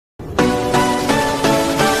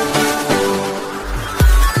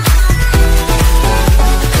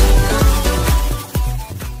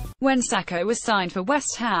When Sakho was signed for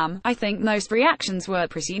West Ham, I think most reactions were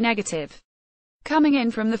pretty negative. Coming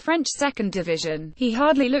in from the French second division, he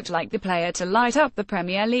hardly looked like the player to light up the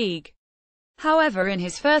Premier League. However, in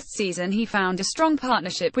his first season he found a strong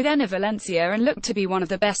partnership with Enner Valencia and looked to be one of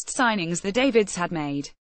the best signings the Davids had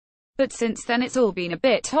made. But since then it's all been a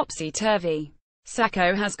bit topsy-turvy.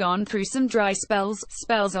 Sakho has gone through some dry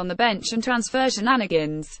spells on the bench and transfer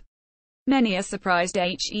shenanigans. Many are surprised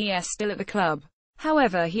he's still at the club.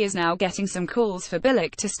 However, he is now getting some calls for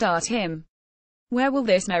Bilic to start him. Where will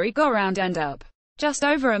this merry-go-round end up? Just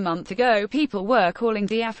over a month ago people were calling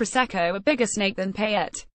Diafra Sakho a bigger snake than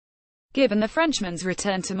Payet. Given the Frenchman's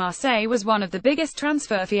return to Marseille was one of the biggest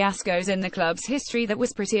transfer fiascos in the club's history, that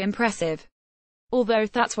was pretty impressive. Although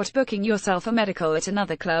that's what booking yourself a medical at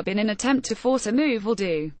another club in an attempt to force a move will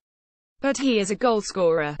do. But he is a goal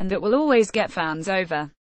scorer, and that will always get fans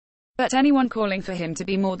over. But anyone calling for him to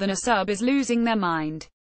be more than a sub is losing their mind.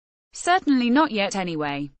 Certainly not yet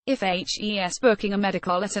anyway. If he's booking a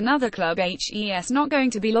medical at another club, he's not going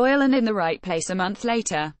to be loyal and in the right place a month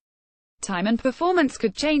later. Time and performance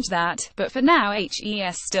could change that, but for now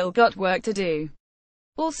he's still got work to do.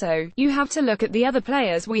 Also, you have to look at the other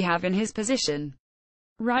players we have in his position.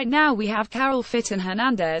 Right now we have Carroll fit and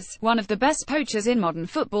Hernandez, one of the best poachers in modern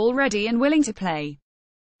football, ready and willing to play.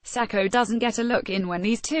 Sakho doesn't get a look in when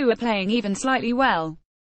these two are playing even slightly well.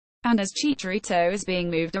 And as Chicharito is being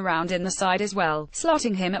moved around in the side as well,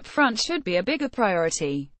 slotting him up front should be a bigger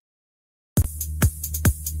priority.